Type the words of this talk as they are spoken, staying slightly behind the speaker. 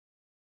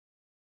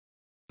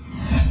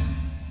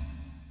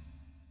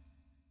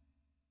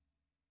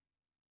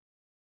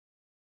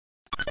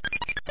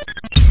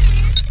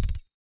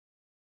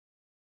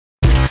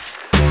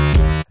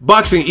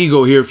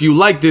Boxingego here. If you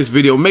like this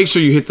video, make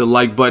sure you hit the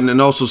like button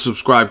and also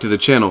subscribe to the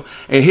channel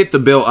and hit the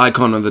bell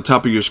icon on the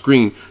top of your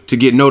screen to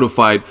get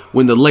notified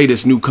when the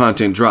latest new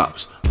content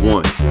drops.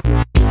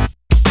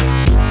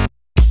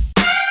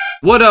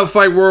 What up,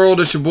 Fight World?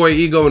 It's your boy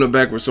Ego, and I'm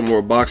back with some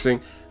more boxing.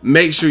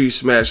 Make sure you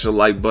smash the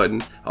like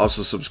button.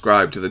 Also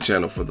subscribe to the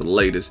channel for the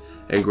latest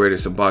and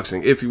greatest in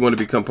boxing. If you want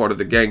to become part of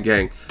the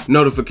gang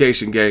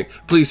notification gang,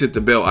 please hit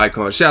the bell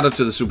icon. Shout out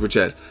to the super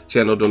chats,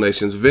 channel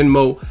donations,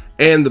 Venmo,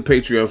 and the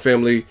Patreon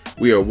family.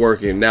 We are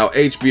working now.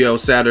 HBO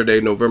Saturday,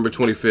 November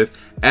 25th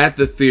at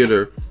the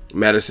theater,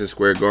 Madison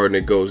Square Garden.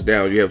 It goes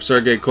down. You have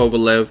Sergey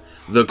Kovalev,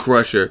 the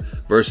Crusher,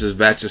 versus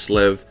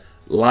Vyacheslav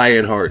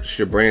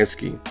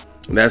Shabranskyy.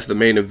 And that's the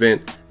main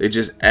event. They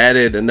just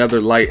added another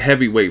light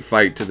heavyweight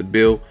fight to the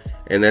bill,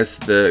 and that's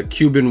the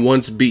Cuban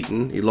once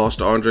beaten. He lost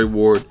to Andre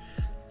Ward,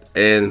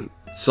 and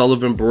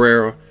Sullivan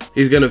Barrera.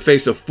 He's going to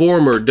face a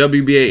former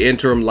WBA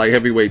interim light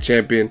heavyweight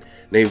champion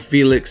named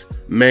Felix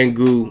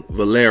Mangu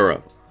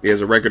Valera. He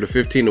has a record of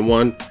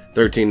 15-1,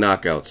 13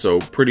 knockouts, so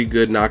pretty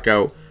good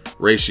knockout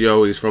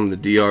ratio. He's from the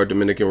DR,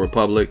 Dominican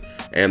Republic,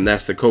 and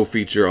that's the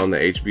co-feature on the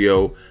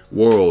HBO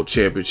World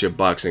Championship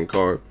boxing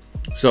card.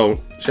 So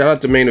shout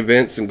out to Main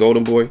Events and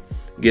Golden Boy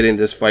getting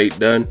this fight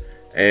done,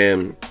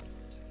 and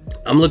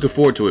I'm looking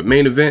forward to it.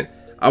 Main event,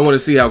 I want to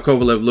see how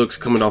Kovalev looks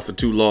coming off of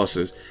 2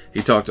 losses.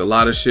 He talked a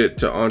lot of shit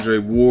to Andre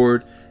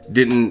Ward,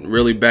 didn't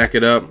really back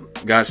it up,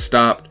 got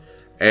stopped,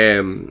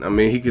 and I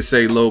mean, he could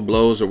say low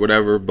blows or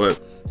whatever,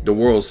 but the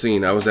world's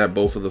seen. I was at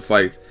both of the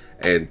fights,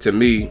 and to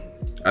me,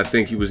 I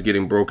think he was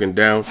getting broken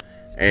down,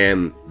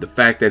 and the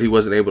fact that he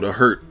wasn't able to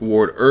hurt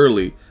Ward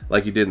early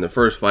like he did in the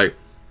first fight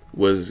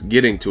was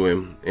getting to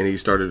him, and he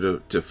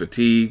started to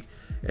fatigue,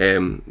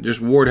 and just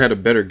Ward had a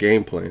better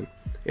game plan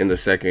in the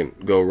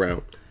second go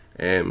round.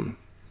 And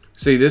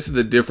see, this is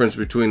the difference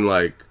between,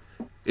 like,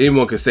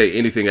 anyone can say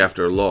anything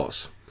after a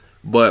loss,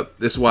 but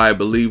this is why I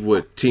believe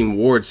what Team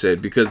Ward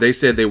said, because they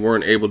said they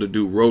weren't able to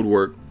do road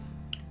work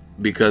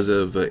because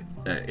of an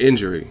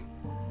injury,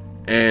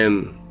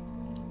 and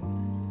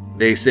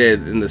they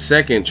said in the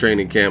second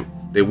training camp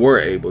they were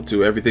able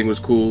to. Everything was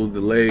cool,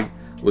 the leg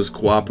was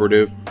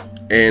cooperative,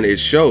 and it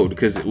showed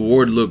because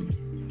Ward looked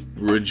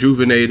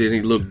rejuvenated.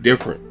 He looked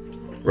different,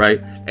 right?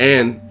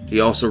 And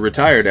he also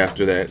retired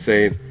after that,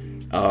 saying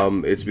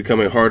it's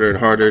becoming harder and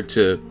harder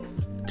to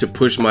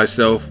push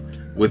myself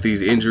with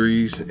these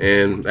injuries,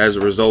 and as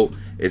a result,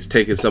 it's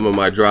taken some of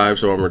my drive,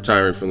 so I'm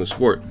retiring from the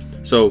sport.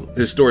 So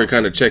his story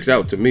kind of checks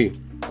out to me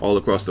all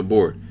across the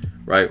board,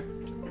 right?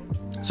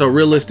 So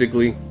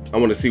realistically, I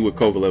want to see what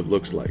Kovalev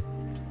looks like.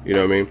 You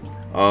know what I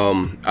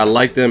mean? I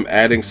like them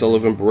adding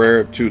Sullivan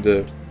Barrera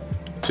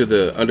to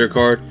the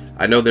undercard.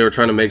 I know they were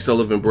trying to make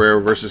Sullivan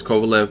Barrera versus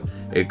Kovalev.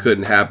 It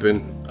couldn't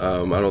happen.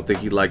 I don't think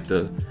he liked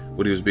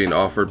what he was being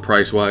offered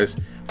price-wise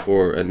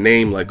for a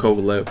name like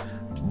Kovalev.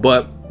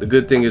 But the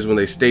good thing is when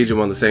they stage him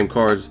on the same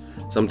cards,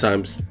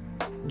 sometimes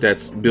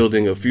that's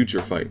building a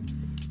future fight.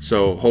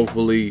 So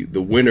hopefully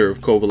the winner of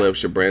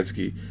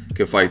Kovalev-Shabranskyy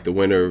can fight the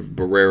winner of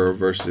Barrera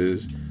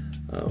versus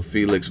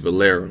Felix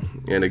Valera.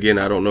 And again,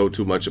 I don't know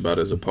too much about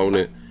his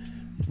opponent,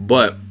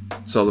 but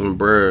Sullivan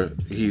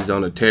Barrera, he's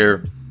on a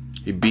tear.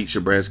 He beat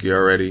Shabranskyy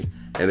already,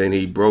 and then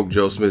he broke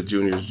Joe Smith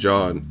Jr.'s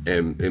jaw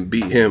and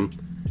beat him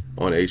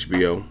on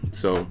HBO.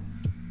 So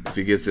if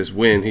he gets this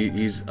win,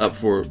 he's up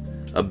for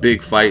a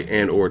big fight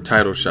and or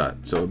title shot.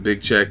 So a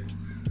big check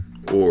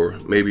or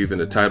maybe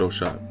even a title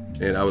shot.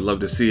 And I would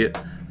love to see it.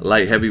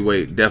 Light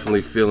heavyweight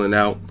definitely filling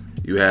out.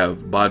 You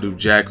have Badu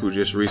Jack, who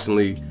just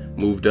recently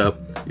moved up.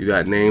 You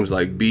got names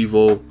like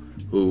Bivol,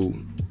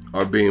 who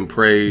are being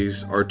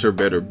praised. Artur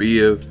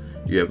Beterbiev.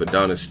 You have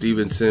Adonis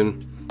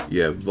Stevenson.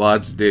 You have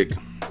Vodsdik,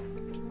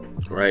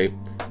 right?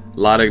 A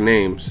lot of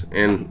names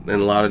and a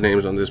lot of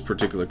names on this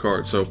particular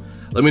card. So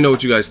let me know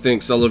what you guys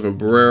think. Sullivan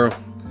Barrera,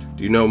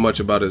 do you know much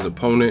about his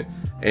opponent?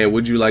 And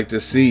would you like to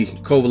see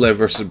Kovalev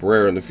versus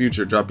Barrera in the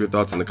future? Drop your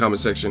thoughts in the comment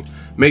section.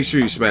 Make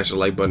sure you smash the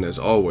like button as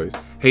always.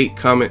 Hate,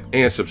 comment,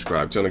 and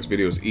subscribe. Till next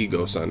video is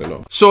Ego signing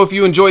off. So if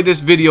you enjoyed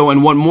this video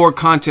and want more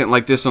content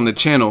like this on the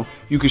channel,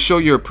 you can show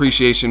your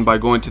appreciation by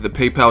going to the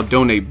PayPal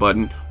donate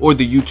button or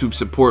the YouTube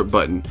support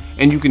button.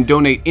 And you can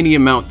donate any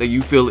amount that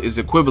you feel is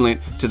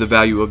equivalent to the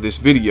value of this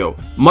video.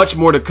 Much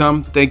more to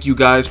come. Thank you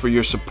guys for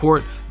your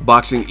support.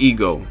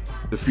 Boxingego,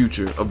 the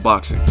future of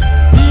boxing.